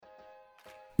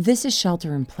This is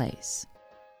Shelter in Place,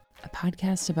 a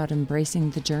podcast about embracing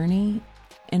the journey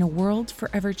in a world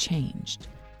forever changed.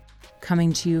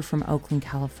 Coming to you from Oakland,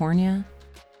 California,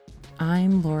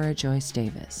 I'm Laura Joyce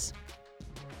Davis.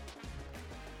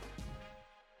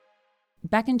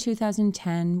 Back in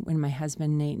 2010, when my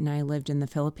husband Nate and I lived in the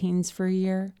Philippines for a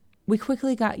year, we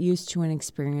quickly got used to an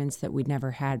experience that we'd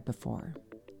never had before.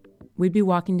 We'd be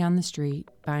walking down the street,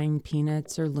 buying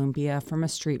peanuts or lumpia from a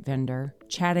street vendor,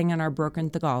 chatting in our broken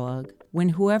Tagalog, when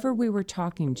whoever we were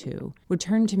talking to would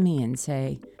turn to me and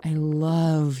say, "I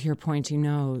love your pointy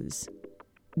nose."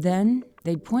 Then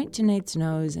they'd point to Nate's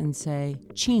nose and say,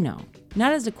 "Chino,"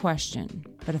 not as a question,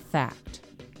 but a fact.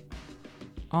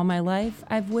 All my life,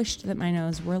 I've wished that my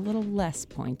nose were a little less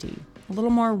pointy, a little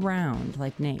more round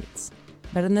like Nate's.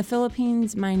 But in the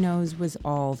Philippines, my nose was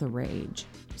all the rage.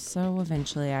 So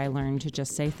eventually I learned to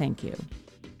just say thank you.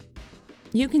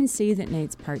 You can see that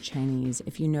Nate's part Chinese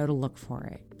if you know to look for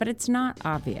it, but it's not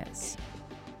obvious.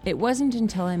 It wasn't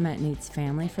until I met Nate's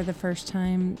family for the first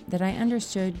time that I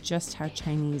understood just how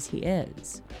Chinese he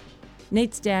is.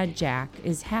 Nate's dad, Jack,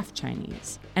 is half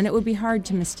Chinese, and it would be hard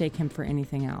to mistake him for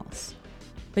anything else.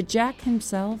 But Jack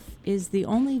himself is the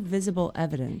only visible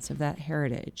evidence of that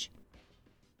heritage.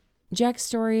 Jack's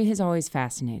story has always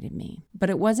fascinated me, but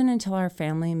it wasn't until our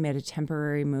family made a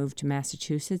temporary move to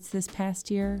Massachusetts this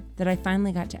past year that I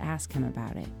finally got to ask him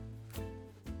about it.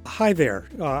 Hi there,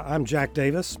 I'm Jack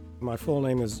Davis. My full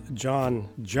name is John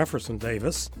Jefferson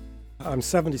Davis. I'm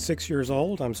 76 years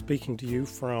old. I'm speaking to you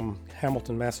from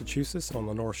Hamilton, Massachusetts, on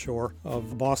the North Shore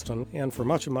of Boston. And for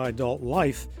much of my adult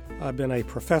life, I've been a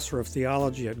professor of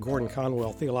theology at Gordon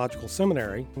Conwell Theological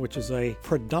Seminary, which is a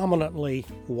predominantly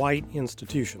white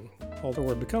institution, although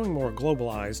we're becoming more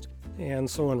globalized. And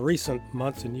so in recent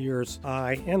months and years,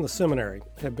 I and the seminary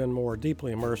have been more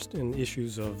deeply immersed in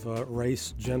issues of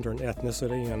race, gender, and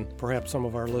ethnicity, and perhaps some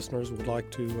of our listeners would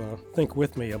like to think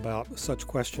with me about such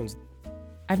questions.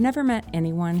 I've never met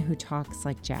anyone who talks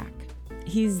like Jack.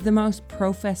 He's the most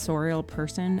professorial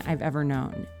person I've ever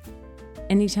known.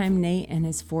 Anytime Nate and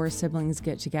his 4 siblings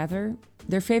get together,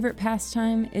 their favorite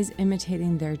pastime is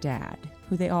imitating their dad,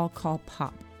 who they all call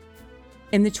Pop.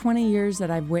 In the 20 years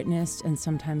that I've witnessed and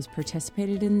sometimes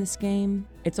participated in this game,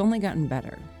 it's only gotten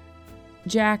better.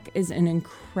 Jack is an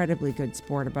incredibly good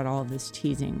sport about all of this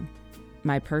teasing.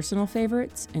 My personal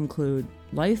favorites include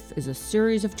life is a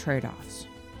series of trade-offs.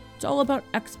 It's all about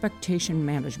expectation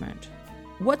management.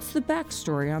 What's the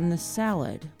backstory on this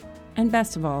salad? And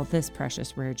best of all, this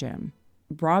precious rare gem.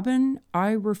 Robin, I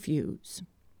refuse.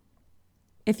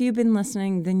 If you've been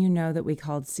listening, then you know that we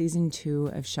called Season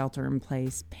 2 of Shelter in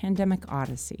Place Pandemic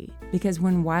Odyssey, because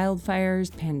when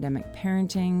wildfires, pandemic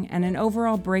parenting, and an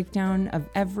overall breakdown of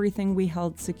everything we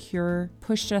held secure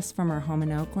pushed us from our home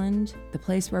in Oakland, the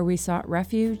place where we sought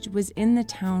refuge was in the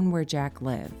town where Jack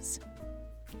lives.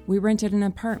 We rented an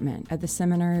apartment at the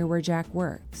seminary where Jack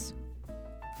works.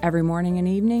 Every morning and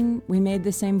evening, we made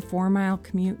the same 4-mile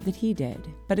commute that he did,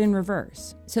 but in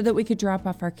reverse, so that we could drop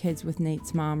off our kids with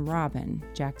Nate's mom, Robin,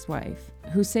 Jack's wife,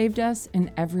 who saved us in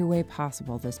every way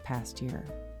possible this past year.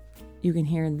 You can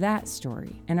hear that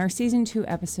story in our Season 2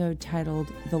 episode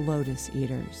titled The Lotus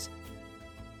Eaters.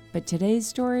 But today's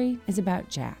story is about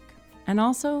Jack, and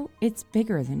also it's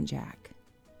bigger than Jack.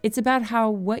 It's about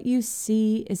how what you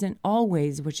see isn't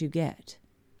always what you get,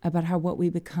 about how what we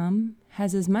become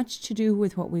has as much to do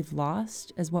with what we've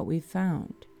lost as what we've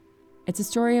found. It's a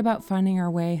story about finding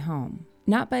our way home,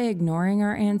 not by ignoring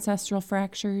our ancestral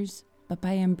fractures, but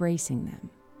by embracing them.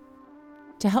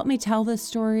 To help me tell this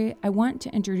story, I want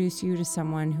to introduce you to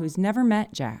someone who's never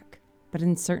met Jack, but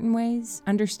in certain ways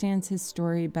understands his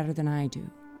story better than I do.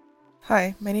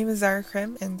 Hi, my name is Zara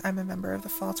Krim, and I'm a member of the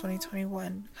Fall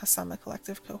 2021 Hasama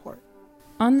Collective cohort.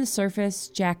 On the surface,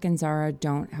 Jack and Zara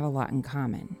don't have a lot in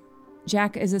common.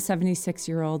 Jack is a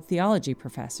 76-year-old theology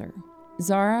professor.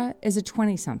 Zara is a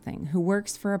 20-something who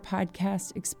works for a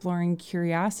podcast exploring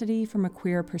curiosity from a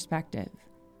queer perspective.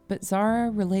 But Zara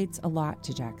relates a lot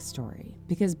to Jack's story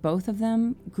because both of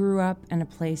them grew up in a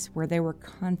place where they were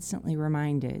constantly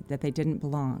reminded that they didn't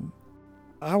belong.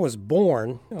 I was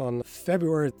born on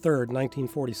February 3rd,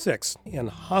 1946, in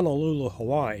Honolulu,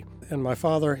 Hawaii, and my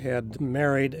father had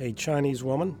married a Chinese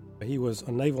woman. He was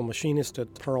a naval machinist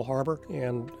at Pearl Harbor,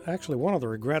 and actually one of the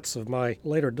regrets of my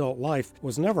later adult life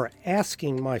was never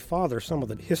asking my father some of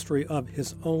the history of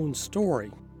his own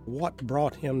story. What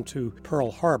brought him to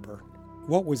Pearl Harbor?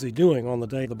 What was he doing on the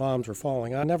day the bombs were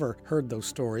falling? I never heard those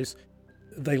stories.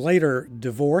 They later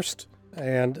divorced.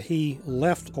 And he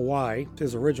left Hawaii.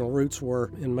 His original roots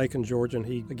were in Macon, Georgia, and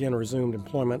he again resumed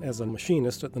employment as a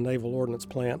machinist at the Naval Ordnance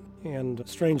Plant. And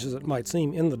strange as it might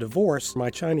seem, in the divorce, my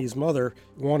Chinese mother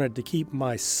wanted to keep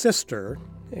my sister,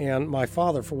 and my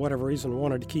father, for whatever reason,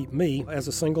 wanted to keep me as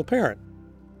a single parent.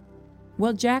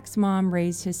 Well, Jack's mom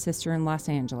raised his sister in Los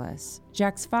Angeles.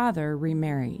 Jack's father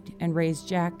remarried and raised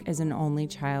Jack as an only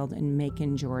child in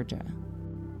Macon, Georgia.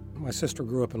 My sister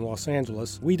grew up in Los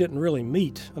Angeles. We didn't really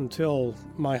meet until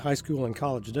my high school and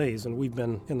college days, and we've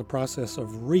been in the process of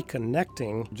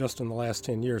reconnecting just in the last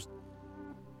 10 years.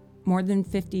 More than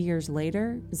 50 years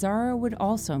later, Zara would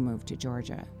also move to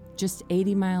Georgia, just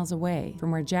 80 miles away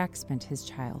from where Jack spent his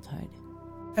childhood.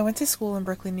 I went to school in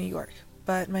Brooklyn, New York,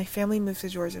 but my family moved to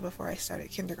Georgia before I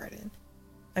started kindergarten.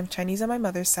 I'm Chinese on my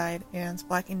mother's side and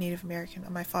Black and Native American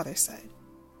on my father's side.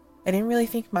 I didn't really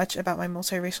think much about my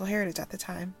multiracial heritage at the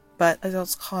time, but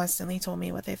adults constantly told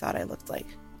me what they thought I looked like.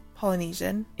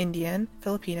 Polynesian, Indian,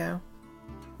 Filipino.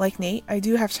 Like Nate, I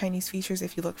do have Chinese features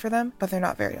if you look for them, but they're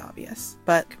not very obvious.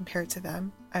 But compared to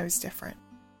them, I was different.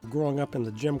 Growing up in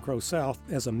the Jim Crow South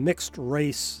as a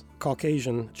mixed-race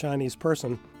Caucasian Chinese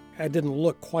person, I didn't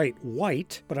look quite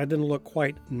white, but I didn't look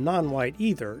quite non-white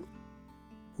either.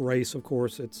 Race, of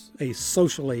course, it's a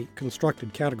socially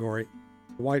constructed category.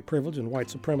 White privilege and white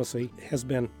supremacy has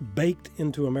been baked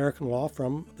into American law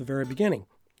from the very beginning.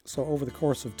 So over the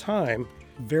course of time,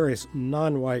 various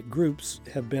non-white groups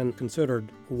have been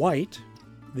considered white.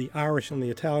 The Irish and the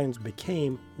Italians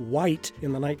became white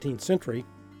in the 19th century.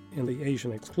 In the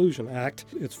Asian Exclusion Act,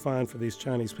 it's fine for these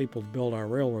Chinese people to build our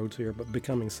railroads here, but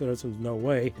becoming citizens, no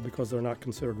way, because they're not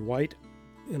considered white.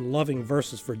 In Loving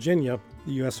versus Virginia,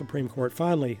 the U.S. Supreme Court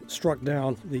finally struck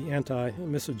down the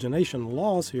anti-miscegenation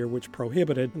laws here, which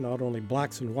prohibited not only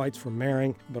blacks and whites from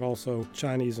marrying, but also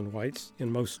Chinese and whites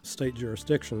in most state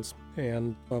jurisdictions.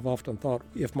 And I've often thought,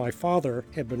 if my father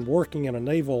had been working in a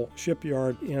naval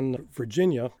shipyard in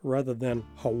Virginia rather than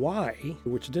Hawaii,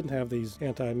 which didn't have these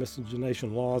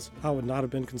anti-miscegenation laws, I would not have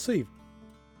been conceived.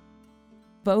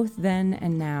 Both then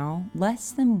and now,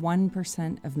 less than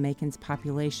 1% of Macon's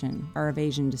population are of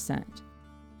Asian descent.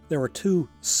 There were two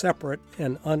separate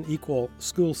and unequal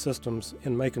school systems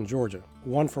in Macon, Georgia,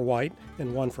 one for white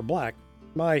and one for black.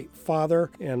 My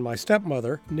father and my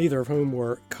stepmother, neither of whom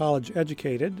were college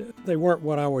educated, they weren't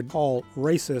what I would call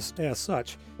racist as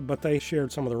such, but they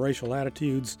shared some of the racial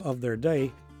attitudes of their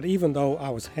day. Even though I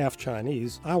was half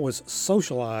Chinese, I was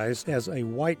socialized as a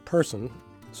white person.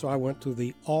 So I went to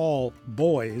the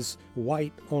all-boys,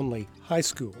 white-only high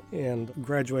school and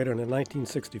graduated in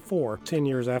 1964, 10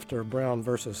 years after Brown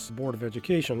versus Board of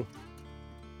Education.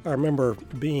 I remember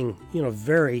being,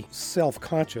 very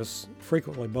self-conscious,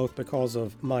 frequently both because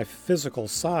of my physical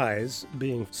size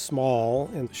being small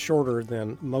and shorter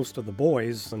than most of the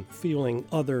boys and feeling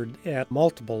othered at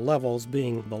multiple levels,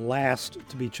 being the last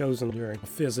to be chosen during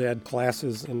phys ed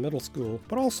classes in middle school,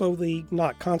 but also the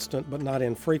not constant but not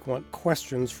infrequent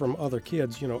questions from other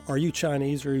kids, are you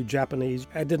Chinese, are you Japanese?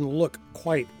 I didn't look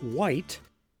quite white,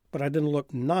 but I didn't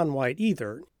look non-white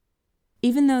either.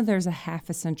 Even though there's a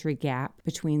half a century gap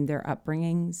between their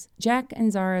upbringings, Jack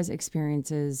and Zara's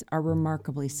experiences are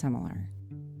remarkably similar.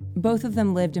 Both of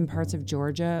them lived in parts of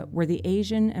Georgia where the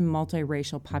Asian and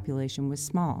multiracial population was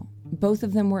small. Both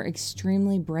of them were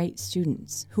extremely bright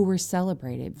students who were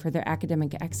celebrated for their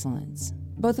academic excellence.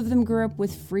 Both of them grew up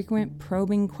with frequent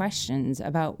probing questions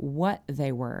about what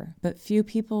they were, but few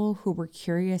people who were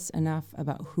curious enough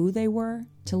about who they were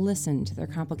to listen to their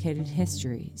complicated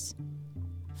histories.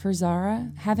 For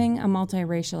Zara, having a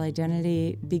multiracial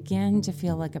identity began to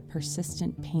feel like a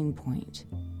persistent pain point.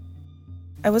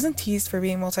 I wasn't teased for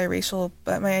being multiracial,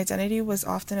 but my identity was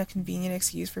often a convenient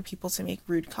excuse for people to make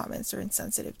rude comments or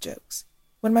insensitive jokes.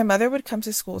 When my mother would come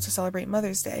to school to celebrate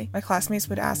Mother's Day, my classmates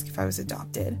would ask if I was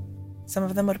adopted. Some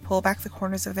of them would pull back the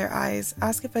corners of their eyes,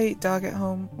 ask if I ate dog at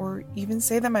home, or even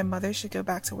say that my mother should go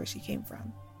back to where she came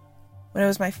from. When it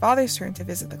was my father's turn to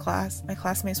visit the class, my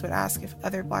classmates would ask if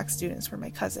other black students were my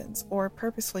cousins, or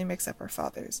purposefully mix up our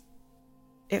fathers.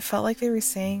 It felt like they were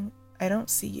saying, I don't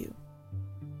see you.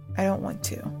 I don't want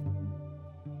to.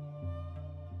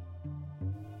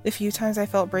 The few times I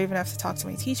felt brave enough to talk to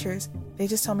my teachers, they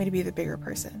just told me to be the bigger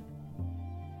person.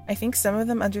 I think some of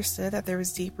them understood that there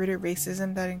was deep-rooted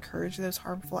racism that encouraged those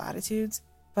harmful attitudes,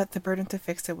 but the burden to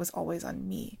fix it was always on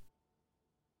me.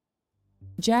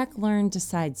 Jack learned to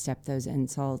sidestep those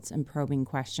insults and probing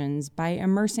questions by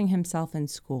immersing himself in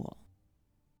school.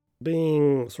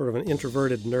 Being sort of an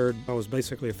introverted nerd, I was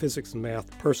basically a physics and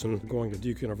math person going to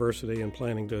Duke University and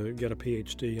planning to get a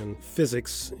PhD in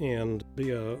physics and be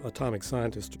an atomic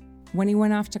scientist. When he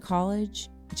went off to college,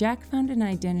 Jack found an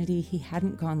identity he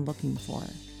hadn't gone looking for.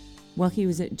 While he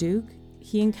was at Duke,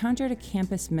 he encountered a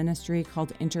campus ministry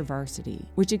called InterVarsity,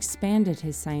 which expanded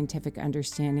his scientific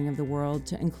understanding of the world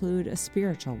to include a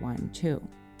spiritual one, too.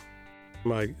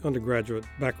 My undergraduate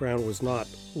background was not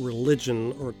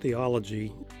religion or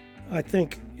theology. I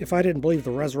think if I didn't believe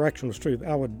the resurrection was true,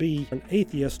 I would be an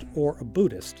atheist or a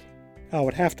Buddhist. I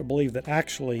would have to believe that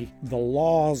actually the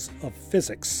laws of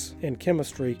physics and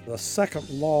chemistry, the second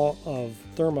law of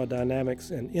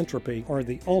thermodynamics and entropy, are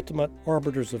the ultimate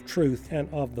arbiters of truth and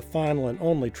of the final and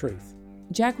only truth.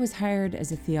 Jack was hired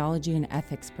as a theology and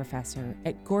ethics professor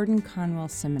at Gordon Conwell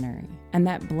Seminary, and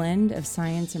that blend of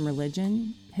science and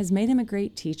religion has made him a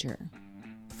great teacher.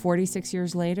 46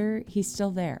 years later, he's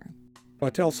still there. I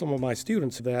tell some of my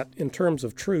students that in terms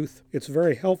of truth, it's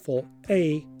very helpful,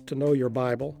 A, to know your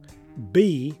Bible,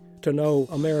 B, to know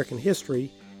American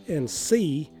history, and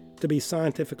C, to be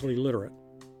scientifically literate.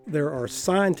 There are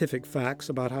scientific facts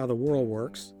about how the world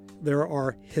works. There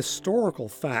are historical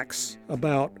facts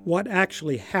about what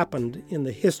actually happened in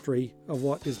the history of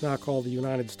what is now called the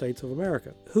United States of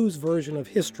America. Whose version of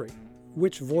history?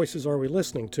 Which voices are we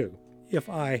listening to? If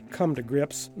I come to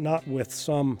grips not with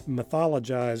some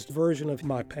mythologized version of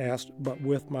my past, but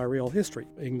with my real history,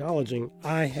 acknowledging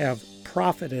I have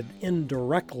profited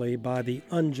indirectly by the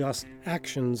unjust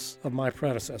actions of my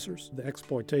predecessors, the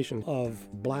exploitation of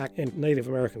Black and Native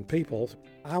American people,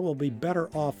 I will be better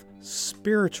off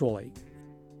spiritually.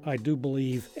 I do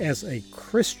believe as a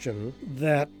Christian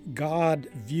that God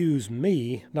views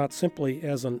me not simply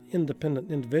as an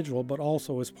independent individual, but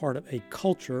also as part of a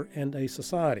culture and a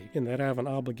society, in that I have an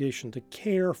obligation to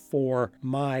care for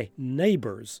my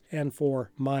neighbors and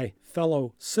for my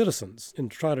fellow citizens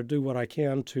and try to do what I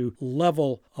can to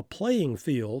level a playing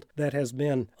field that has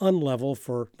been unlevel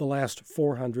for the last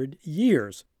 400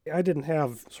 years. I didn't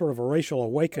have sort of a racial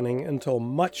awakening until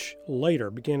much later,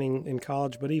 beginning in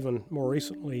college, but even more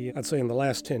recently, I'd say in the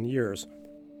last 10 years.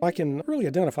 I can really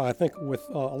identify, I think, with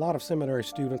a lot of seminary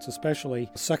students, especially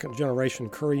second-generation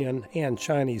Korean and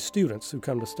Chinese students who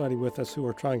come to study with us who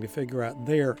are trying to figure out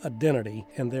their identity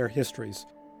and their histories.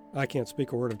 I can't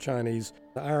speak a word of Chinese.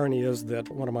 The irony is that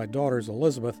one of my daughters,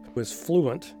 Elizabeth, is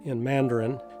fluent in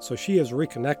Mandarin, so she is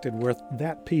reconnected with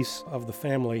that piece of the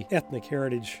family ethnic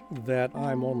heritage that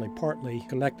I'm only partly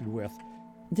connected with.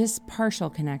 This partial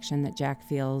connection that Jack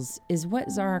feels is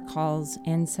what Zara calls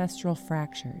ancestral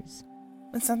fractures.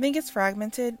 When something gets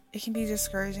fragmented, it can be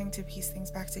discouraging to piece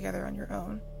things back together on your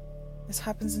own. This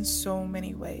happens in so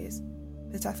many ways.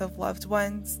 The death of loved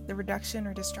ones, the reduction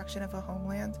or destruction of a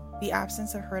homeland, the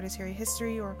absence of hereditary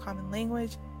history or common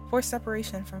language, forced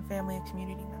separation from family and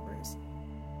community members.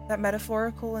 That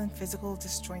metaphorical and physical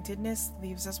disjointedness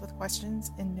leaves us with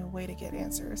questions and no way to get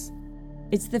answers.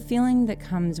 It's the feeling that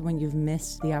comes when you've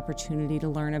missed the opportunity to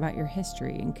learn about your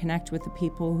history and connect with the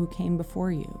people who came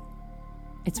before you.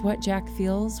 It's what Jack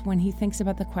feels when he thinks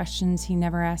about the questions he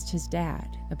never asked his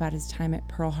dad about his time at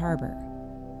Pearl Harbor.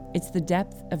 It's the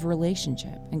depth of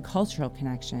relationship and cultural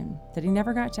connection that he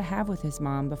never got to have with his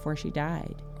mom before she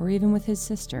died, or even with his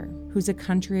sister, who's a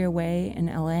country away in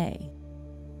LA.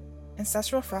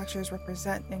 Ancestral fractures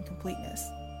represent incompleteness.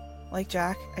 Like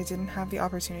Jack, I didn't have the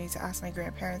opportunity to ask my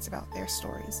grandparents about their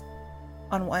stories.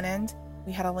 On one end,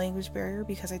 we had a language barrier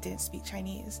because I didn't speak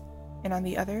Chinese, and on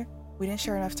the other, we didn't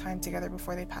share enough time together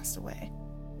before they passed away.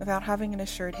 Without having an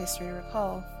assured history to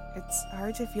recall, it's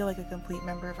hard to feel like a complete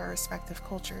member of our respective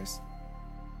cultures.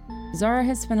 Zara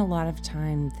has spent a lot of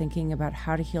time thinking about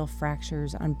how to heal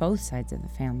fractures on both sides of the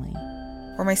family.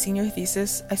 For my senior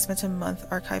thesis, I spent a month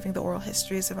archiving the oral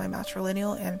histories of my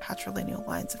matrilineal and patrilineal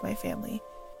lines of my family.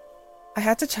 I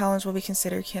had to challenge what we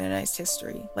consider canonized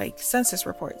history, like census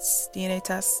reports, DNA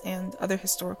tests, and other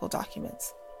historical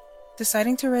documents.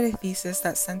 Deciding to write a thesis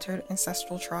that centered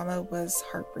ancestral trauma was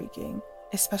heartbreaking,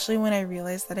 especially when I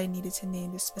realized that I needed to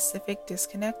name the specific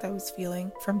disconnect I was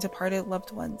feeling from departed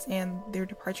loved ones, and their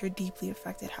departure deeply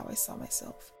affected how I saw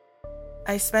myself.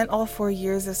 I spent all 4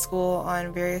 years of school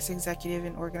on various executive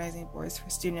and organizing boards for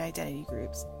student identity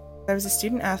groups. I was a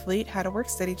student athlete, had a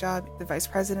work-study job, the vice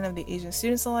president of the Asian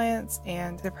Students Alliance,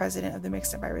 and the president of the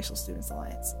Mixed and Biracial Students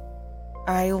Alliance.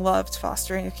 I loved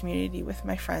fostering a community with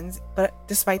my friends, but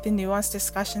despite the nuanced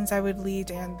discussions I would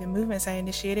lead and the movements I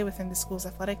initiated within the school's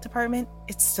athletic department,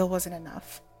 it still wasn't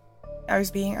enough. I was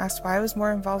being asked why I was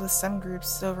more involved with some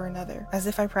groups over another, as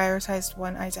if I prioritized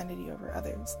one identity over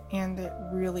others, and it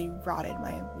really rotted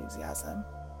my enthusiasm.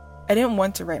 I didn't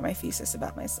want to write my thesis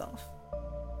about myself.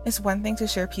 It's one thing to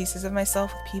share pieces of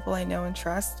myself with people I know and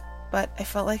trust, but I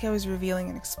felt like I was revealing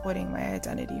and exploiting my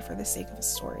identity for the sake of a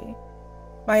story.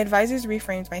 My advisors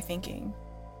reframed my thinking.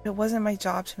 It wasn't my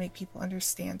job to make people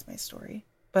understand my story,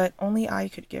 but only I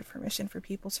could give permission for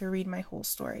people to read my whole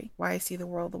story, why I see the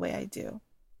world the way I do.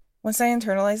 Once I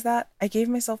internalized that, I gave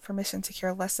myself permission to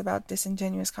care less about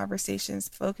disingenuous conversations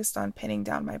focused on pinning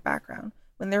down my background,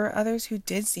 when there were others who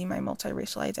did see my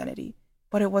multiracial identity,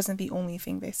 but it wasn't the only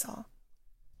thing they saw.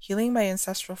 Healing my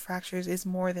ancestral fractures is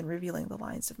more than revealing the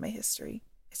lines of my history.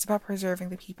 It's about preserving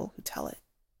the people who tell it.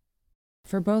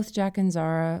 For both Jack and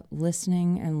Zara,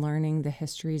 listening and learning the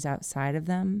histories outside of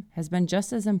them has been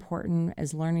just as important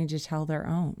as learning to tell their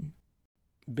own.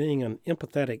 Being an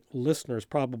empathetic listener is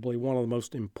probably one of the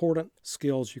most important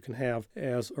skills you can have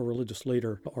as a religious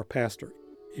leader or pastor.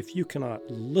 If you cannot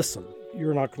listen,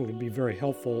 you're not going to be very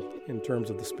helpful in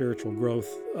terms of the spiritual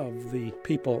growth of the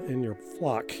people in your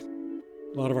flock.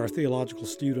 A lot of our theological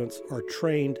students are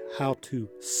trained how to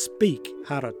speak,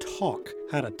 how to talk,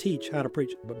 how to teach, how to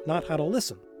preach, but not how to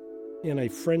listen. In a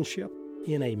friendship,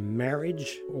 in a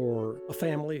marriage, or a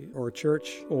family, or a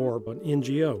church, or an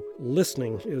NGO,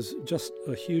 listening is just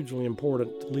a hugely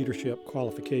important leadership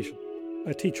qualification.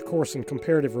 I teach a course in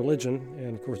comparative religion,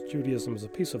 and of course Judaism is a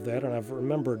piece of that, and I've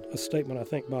remembered a statement, I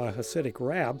think, by a Hasidic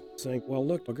rab saying, well,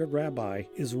 look, a good rabbi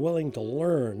is willing to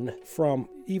learn from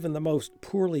even the most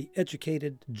poorly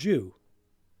educated Jew.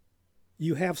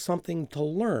 You have something to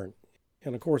learn.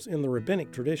 And of course, in the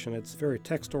rabbinic tradition, it's very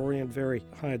text-oriented, very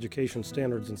high education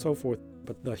standards and so forth,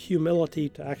 but the humility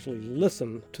to actually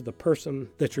listen to the person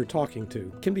that you're talking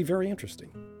to can be very interesting.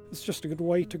 It's just a good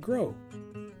way to grow.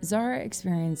 Zara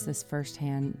experienced this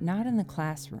firsthand, not in the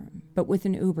classroom, but with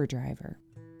an Uber driver.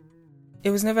 It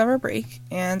was November break,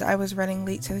 and I was running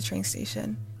late to the train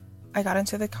station. I got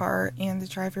into the car, and the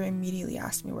driver immediately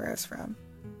asked me where I was from.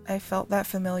 I felt that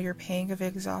familiar pang of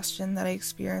exhaustion that I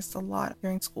experienced a lot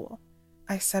during school.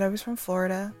 I said I was from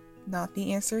Florida, not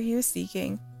the answer he was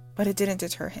seeking, but it didn't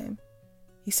deter him.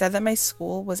 He said that my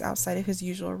school was outside of his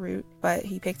usual route, but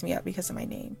he picked me up because of my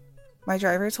name. My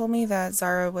driver told me that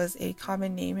Zara was a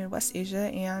common name in West Asia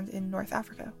and in North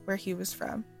Africa, where he was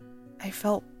from. I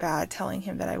felt bad telling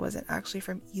him that I wasn't actually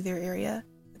from either area,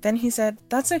 but then he said,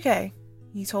 that's okay.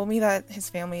 He told me that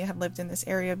his family had lived in this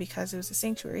area because it was a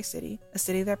sanctuary city, a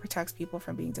city that protects people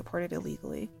from being deported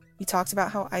illegally. He talked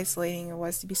about how isolating it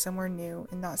was to be somewhere new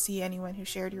and not see anyone who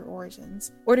shared your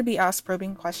origins, or to be asked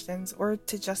probing questions, or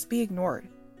to just be ignored.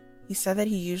 He said that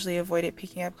he usually avoided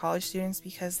picking up college students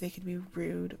because they could be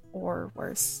rude or,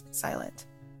 worse, silent.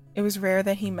 It was rare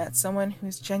that he met someone who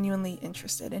was genuinely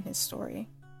interested in his story.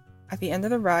 At the end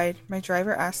of the ride, my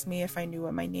driver asked me if I knew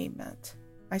what my name meant.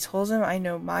 I told him I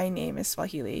know my name is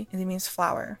Swahili, and it means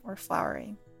flower or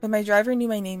flowering. But my driver knew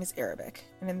my name is Arabic,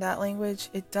 and in that language,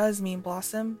 it does mean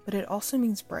blossom, but it also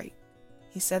means bright.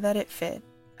 He said that it fit.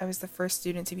 I was the first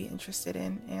student to be interested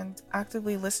in and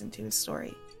actively listen to his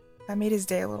story. That made his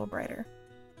day a little brighter.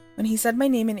 When he said my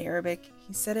name in Arabic,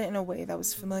 he said it in a way that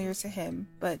was familiar to him,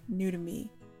 but new to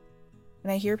me.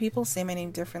 When I hear people say my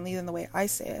name differently than the way I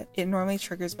say it, it normally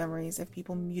triggers memories of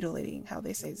people mutilating how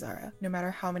they say Zara, no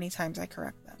matter how many times I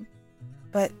correct them.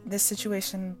 But this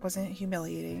situation wasn't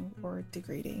humiliating or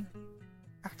degrading.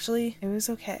 Actually, it was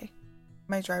okay.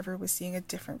 My driver was seeing a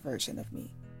different version of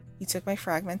me. He took my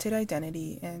fragmented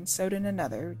identity and sewed in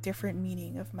another, different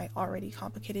meaning of my already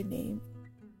complicated name.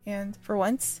 And for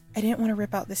once, I didn't want to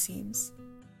rip out the seams.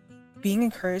 Being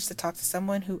encouraged to talk to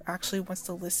someone who actually wants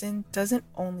to listen doesn't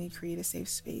only create a safe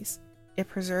space, it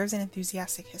preserves an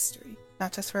enthusiastic history,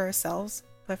 not just for ourselves,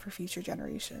 but for future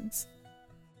generations.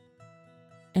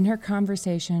 In her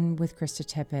conversation with Krista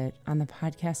Tippett on the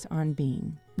podcast On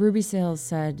Being, Ruby Sales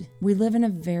said, "We live in a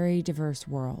very diverse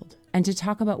world, and to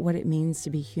talk about what it means to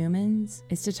be humans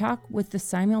is to talk with the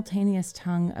simultaneous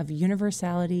tongue of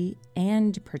universality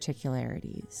and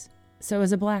particularities. So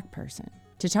as a Black person,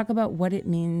 to talk about what it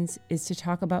means is to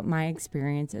talk about my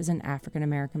experience as an African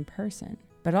American person,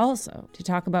 but also to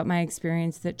talk about my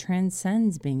experience that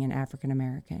transcends being an African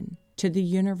American to the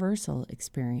universal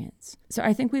experience. So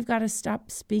I think we've got to stop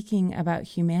speaking about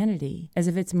humanity as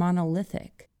if it's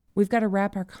monolithic. We've got to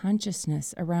wrap our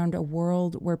consciousness around a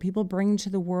world where people bring to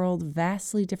the world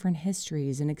vastly different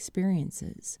histories and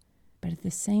experiences. But at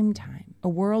the same time, a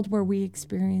world where we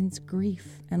experience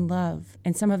grief and love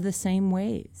in some of the same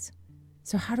ways.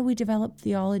 So how do we develop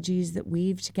theologies that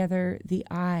weave together the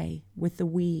I with the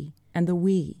we and the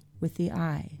we with the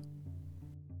I?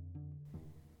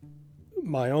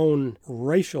 My own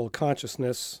racial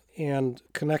consciousness and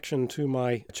connection to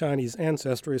my Chinese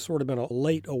ancestry has sort of been a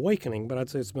late awakening, but I'd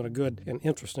say it's been a good and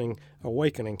interesting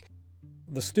awakening.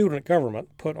 The student government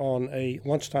put on a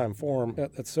lunchtime forum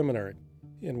at seminary.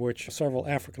 in which several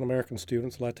African American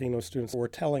students, Latino students, were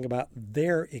telling about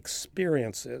their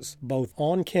experiences both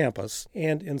on campus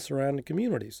and in surrounding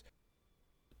communities.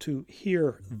 To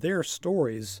hear their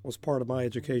stories was part of my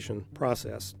education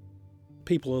process.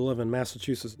 People who live in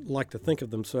Massachusetts like to think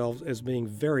of themselves as being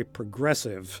very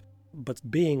progressive, but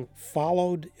being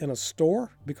followed in a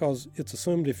store because it's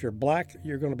assumed if you're black,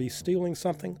 you're going to be stealing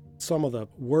something. Some of the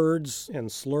words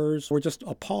and slurs were just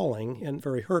appalling and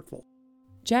very hurtful.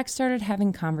 Jack started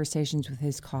having conversations with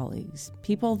his colleagues,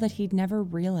 people that he'd never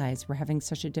realized were having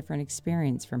such a different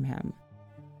experience from him.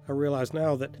 I realize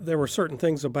now that there were certain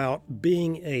things about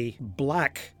being a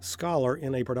black scholar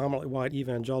in a predominantly white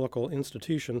evangelical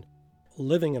institution,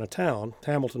 living in a town,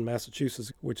 Hamilton,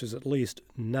 Massachusetts, which is at least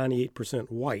 98%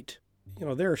 white.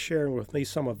 They're sharing with me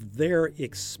some of their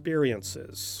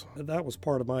experiences. That was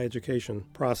part of my education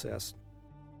process.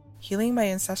 Healing my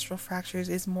ancestral fractures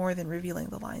is more than revealing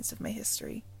the lines of my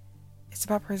history. It's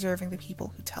about preserving the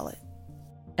people who tell it.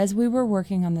 As we were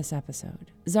working on this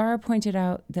episode, Zara pointed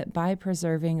out that by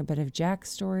preserving a bit of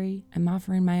Jack's story, I'm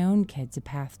offering my own kids a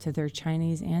path to their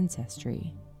Chinese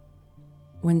ancestry.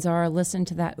 When Zara listened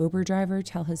to that Uber driver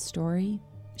tell his story,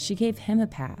 she gave him a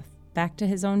path back to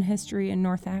his own history in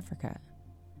North Africa.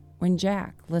 When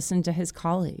Jack listened to his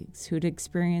colleagues who'd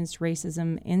experienced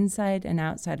racism inside and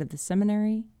outside of the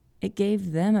seminary, it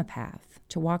gave them a path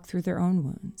to walk through their own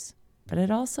wounds. But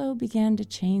it also began to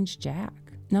change Jack,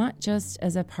 not just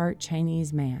as a part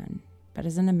Chinese man, but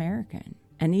as an American,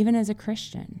 and even as a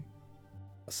Christian.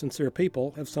 Sincere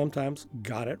people have sometimes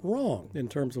got it wrong in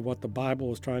terms of what the Bible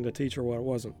was trying to teach or what it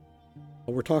wasn't.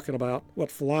 We're talking about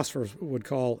what philosophers would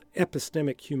call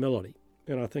epistemic humility,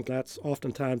 and I think that's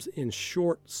oftentimes in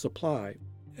short supply.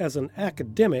 As an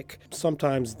academic,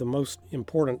 sometimes the most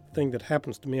important thing that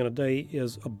happens to me in a day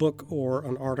is a book or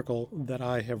an article that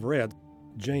I have read.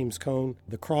 James Cone,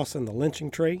 The Cross and the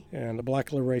Lynching Tree, and the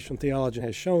Black Liberation Theology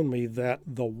has shown me that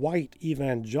the white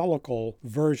evangelical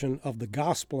version of the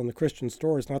gospel and the Christian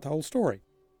story is not the whole story.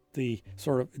 The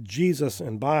sort of Jesus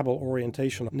and Bible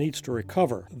orientation needs to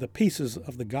recover the pieces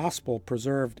of the gospel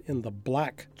preserved in the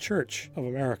black church of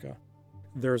America.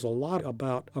 There's a lot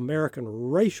about American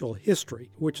racial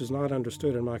history which is not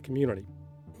understood in my community.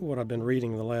 What I've been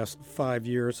reading the last 5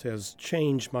 years has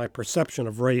changed my perception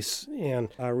of race, and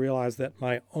I realize that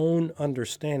my own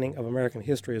understanding of American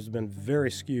history has been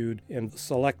very skewed and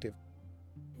selective.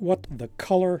 What The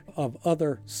Color of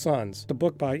Other Suns, the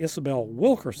book by Isabel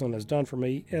Wilkerson, has done for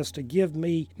me is to give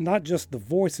me not just the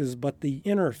voices but the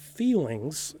inner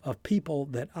feelings of people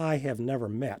that I have never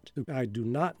met, who I do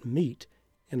not meet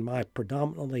in my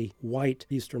predominantly white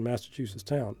eastern Massachusetts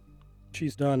town.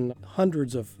 She's done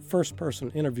hundreds of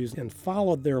first-person interviews and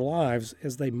followed their lives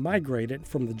as they migrated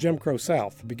from the Jim Crow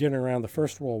South, beginning around the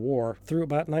First World War, through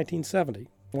about 1970,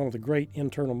 one of the great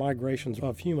internal migrations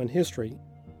of human history.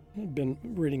 I've been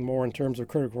reading more in terms of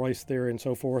critical race theory and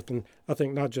so forth, and I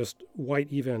think not just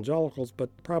white evangelicals, but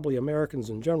probably Americans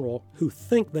in general who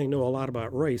think they know a lot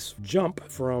about race jump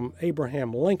from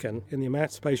Abraham Lincoln in the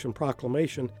Emancipation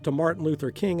Proclamation to Martin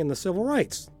Luther King and the Civil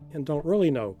Rights, and don't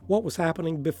really know what was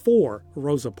happening before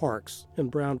Rosa Parks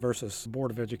and Brown versus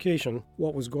Board of Education,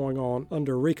 what was going on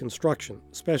under Reconstruction,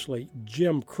 especially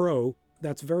Jim Crow.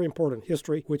 That's very important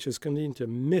history, which is continuing to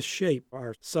misshape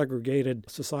our segregated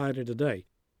society today.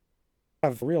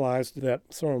 I've realized that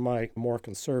some of my more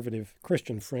conservative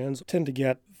Christian friends tend to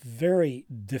get very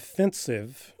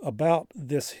defensive about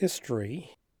this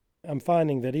history. I'm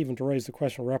finding that even to raise the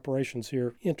question of reparations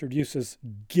here introduces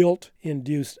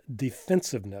guilt-induced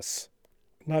defensiveness,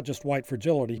 not just white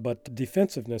fragility, but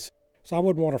defensiveness. So I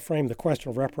wouldn't want to frame the question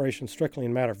of reparations strictly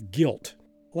in a matter of guilt.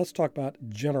 Let's talk about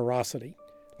generosity.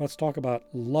 Let's talk about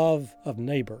love of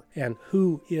neighbor and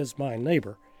who is my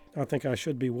neighbor. I think I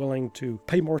should be willing to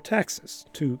pay more taxes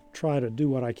to try to do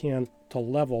what I can to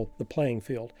level the playing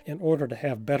field in order to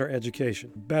have better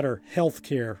education, better health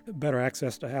care, better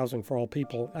access to housing for all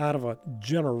people out of a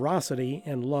generosity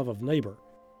and love of neighbor.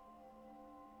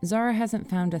 Zara hasn't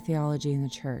found a theology in the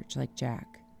church like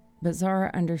Jack, but Zara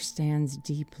understands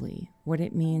deeply what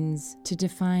it means to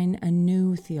define a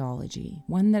new theology,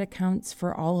 one that accounts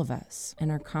for all of us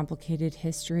and our complicated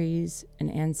histories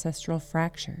and ancestral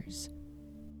fractures.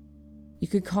 You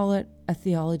could call it a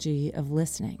theology of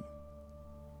listening.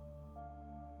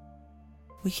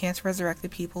 We can't resurrect the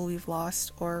people we've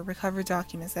lost or recover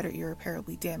documents that are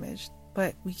irreparably damaged,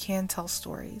 but we can tell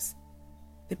stories.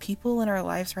 The people in our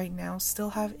lives right now still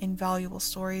have invaluable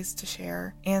stories to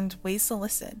share and ways to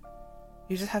listen.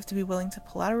 You just have to be willing to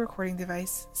pull out a recording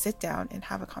device, sit down, and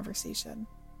have a conversation.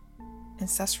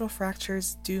 Ancestral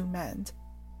fractures do mend.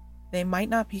 They might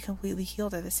not be completely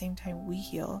healed at the same time we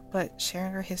heal, but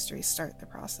sharing our histories start the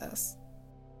process.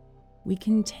 We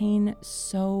contain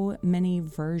so many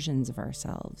versions of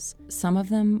ourselves, some of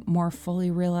them more fully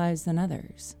realized than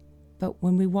others. But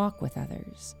when we walk with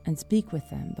others and speak with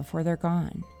them before they're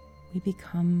gone, we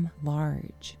become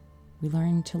large. We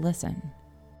learn to listen.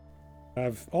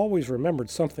 I've always remembered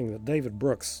something that David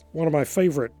Brooks, one of my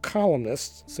favorite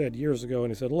columnists, said years ago,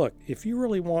 and he said, look, if you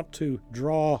really want to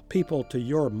draw people to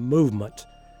your movement,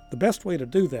 the best way to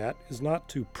do that is not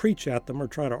to preach at them or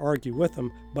try to argue with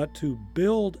them, but to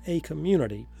build a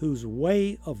community whose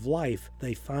way of life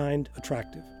they find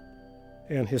attractive.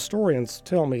 And historians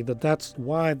tell me that that's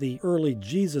why the early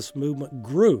Jesus movement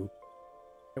grew.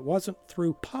 It wasn't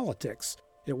through politics.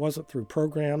 It wasn't through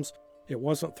programs. It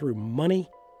wasn't through money.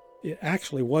 It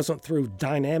actually wasn't through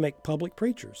dynamic public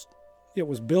preachers. It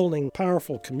was building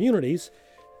powerful communities,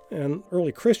 and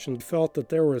early Christians felt that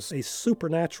there was a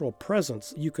supernatural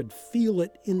presence. You could feel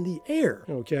it in the air,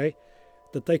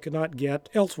 that they could not get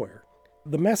elsewhere.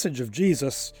 The message of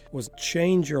Jesus was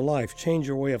change your life, change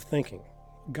your way of thinking.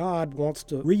 God wants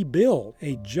to rebuild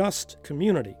a just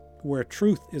community where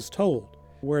truth is told,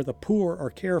 where the poor are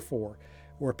cared for,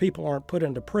 where people aren't put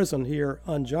into prison here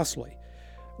unjustly,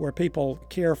 where people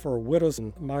care for widows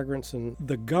and migrants, and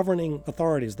the governing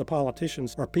authorities, the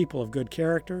politicians, are people of good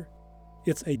character.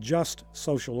 It's a just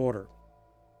social order.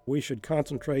 We should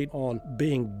concentrate on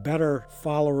being better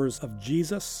followers of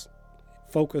Jesus,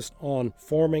 focused on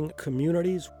forming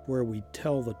communities where we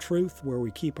tell the truth, where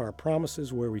we keep our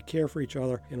promises, where we care for each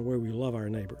other, and where we love our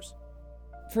neighbors.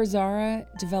 For Zara,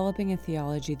 developing a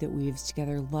theology that weaves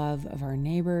together love of our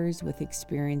neighbors with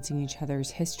experiencing each other's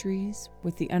histories,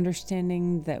 with the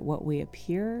understanding that what we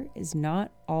appear is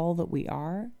not all that we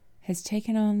are, has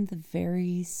taken on the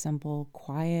very simple,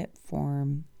 quiet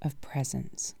form of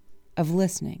presence, of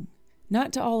listening,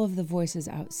 not to all of the voices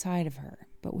outside of her,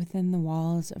 but within the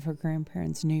walls of her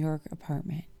grandparents' New York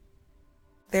apartment.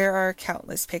 There are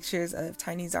countless pictures of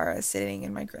tiny Zara sitting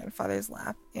in my grandfather's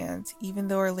lap, and even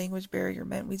though our language barrier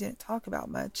meant we didn't talk about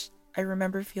much, I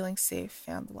remember feeling safe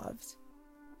and loved.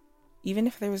 Even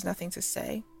if there was nothing to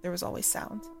say, there was always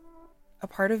sound. A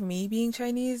part of me being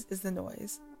Chinese is the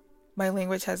noise. My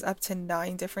language has up to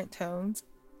 9 different tones.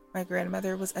 My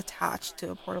grandmother was attached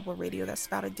to a portable radio that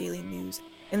spouted daily news,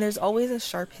 and there's always a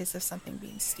sharp hiss of something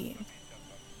being steamed.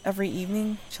 Every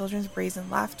evening, children's brazen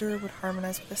laughter would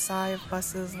harmonize with the sigh of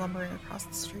buses lumbering across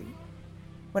the street.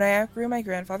 When I outgrew my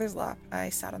grandfather's lap, I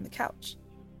sat on the couch.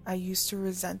 I used to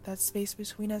resent that space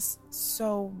between us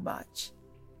so much.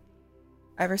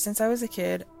 Ever since I was a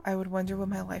kid, I would wonder what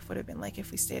my life would have been like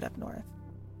if we stayed up north.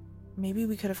 Maybe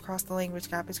we could have crossed the language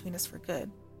gap between us for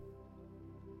good.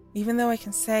 Even though I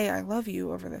can say I love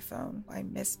you over the phone, I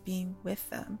miss being with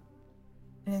them.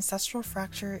 An ancestral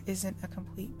fracture isn't a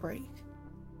complete break.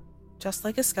 Just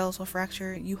like a skeletal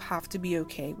fracture, you have to be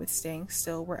okay with staying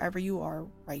still wherever you are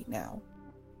right now.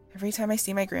 Every time I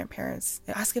see my grandparents,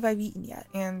 they ask if I've eaten yet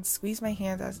and squeeze my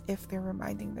hand as if they're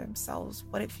reminding themselves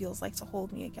what it feels like to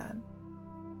hold me again.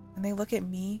 When they look at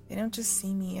me, they don't just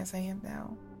see me as I am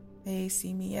now. They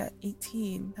see me at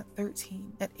 18, at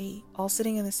 13, at 8, all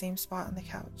sitting in the same spot on the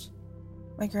couch.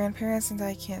 My grandparents and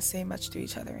I can't say much to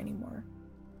each other anymore.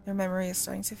 Their memory is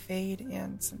starting to fade,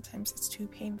 and sometimes it's too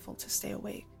painful to stay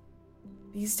awake.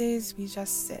 These days, we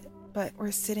just sit, but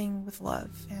we're sitting with love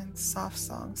and soft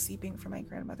songs seeping from my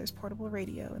grandmother's portable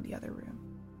radio in the other room.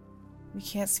 We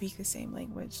can't speak the same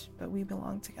language, but we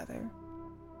belong together.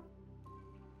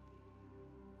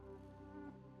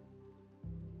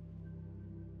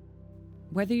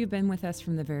 Whether you've been with us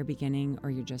from the very beginning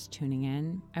or you're just tuning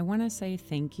in, I want to say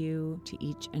thank you to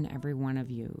each and every one of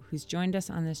you who's joined us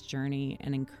on this journey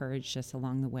and encouraged us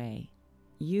along the way.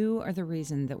 You are the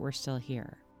reason that we're still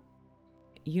here.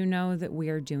 You know that we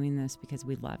are doing this because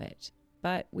we love it,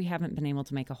 but we haven't been able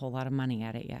to make a whole lot of money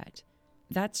at it yet.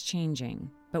 That's changing,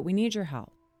 but we need your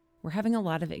help. We're having a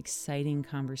lot of exciting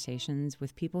conversations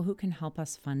with people who can help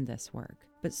us fund this work,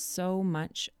 but so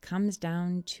much comes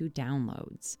down to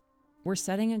downloads. We're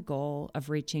setting a goal of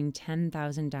reaching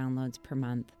 10,000 downloads per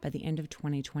month by the end of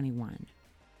 2021.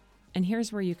 And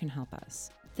here's where you can help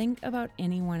us. Think about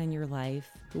anyone in your life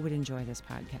who would enjoy this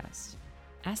podcast.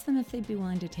 Ask them if they'd be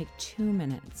willing to take 2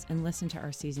 minutes and listen to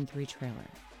our Season 3 trailer.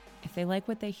 If they like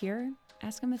what they hear,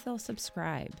 ask them if they'll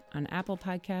subscribe on Apple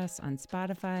Podcasts, on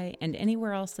Spotify, and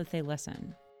anywhere else that they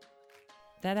listen.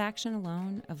 That action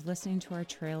alone of listening to our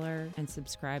trailer and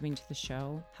subscribing to the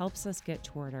show helps us get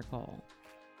toward our goal.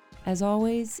 As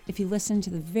always, if you listen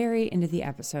to the very end of the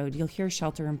episode, you'll hear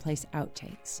Shelter in Place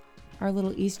outtakes, our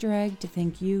little Easter egg to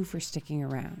thank you for sticking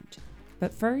around.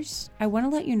 But first, I want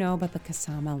to let you know about the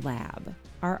Kasama Lab,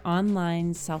 our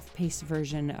online self-paced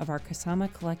version of our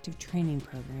Kasama Collective Training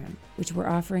Program, which we're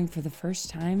offering for the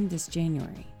first time this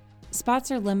January.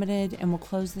 Spots are limited and will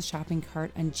close the shopping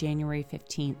cart on January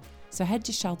 15th, so head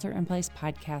to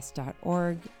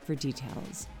shelterinplacepodcast.org for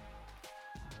details.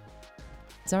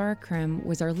 Zara Krim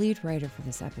was our lead writer for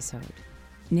this episode.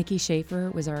 Nikki Schaefer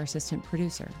was our assistant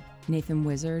producer. Nathan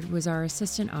Wizard was our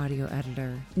assistant audio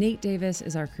editor. Nate Davis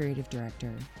is our creative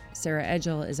director. Sarah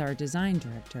Edgell is our design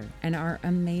director. And our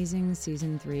amazing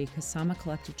Season 3 Kasama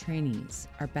Collective trainees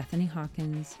are Bethany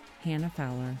Hawkins, Hannah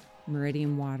Fowler,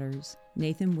 Meridian Waters,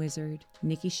 Nathan Wizard,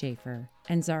 Nikki Schaefer,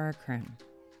 and Zara Krim.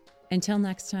 Until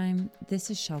next time,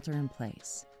 this is Shelter in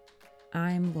Place.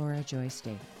 I'm Laura Joyce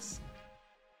Davis.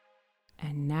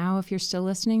 And now, if you're still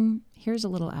listening, here's a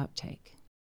little outtake.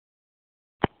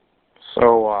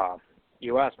 So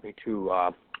you asked me to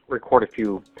record a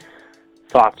few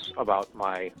thoughts about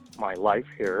my life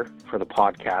here for the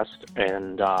podcast,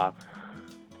 and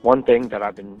one thing that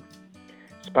I've been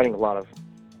spending a lot of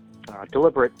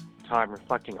deliberate time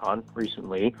reflecting on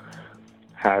recently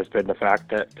has been the fact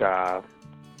that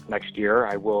next year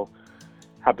I will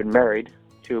have been married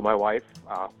to my wife,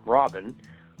 Robin,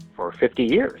 for 50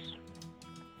 years.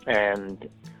 And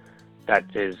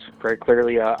that is very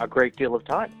clearly a great deal of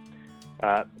time.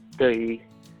 The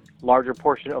larger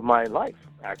portion of my life,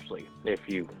 actually, if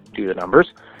you do the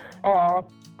numbers. I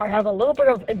have a little bit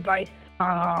of advice.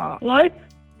 Life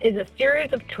is a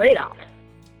series of trade-offs.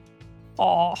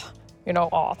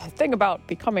 The thing about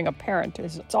becoming a parent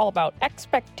is it's all about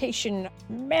expectation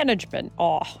management.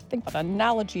 I think an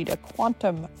analogy to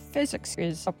quantum physics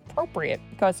is appropriate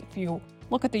because if you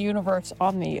look at the universe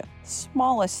on the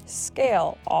smallest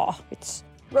scale, it's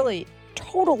really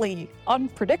totally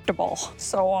unpredictable.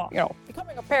 So,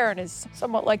 becoming a parent is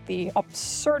somewhat like the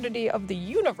absurdity of the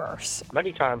universe.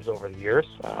 Many times over the years,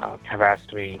 have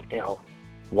asked me,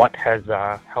 what has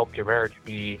helped your marriage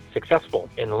be successful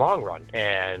in the long run?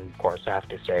 And, of course, I have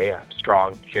to say a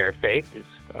strong shared faith is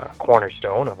a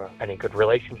cornerstone of any good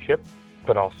relationship,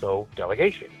 but also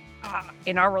delegation.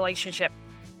 In our relationship,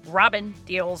 Robin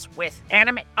deals with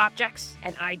animate objects,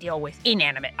 and I deal with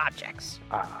inanimate objects.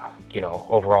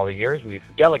 Over all the years, we've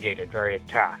delegated various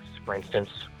tasks. For instance,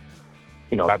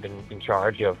 I've been in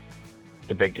charge of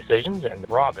the big decisions, and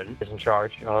Robin is in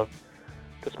charge of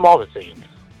the small decisions.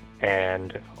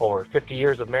 And over 50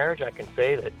 years of marriage, I can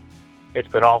say that it's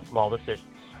been all small decisions.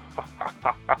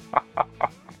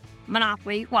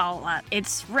 Monopoly,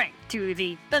 it's rigged to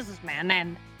the businessman,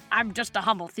 and I'm just a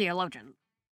humble theologian.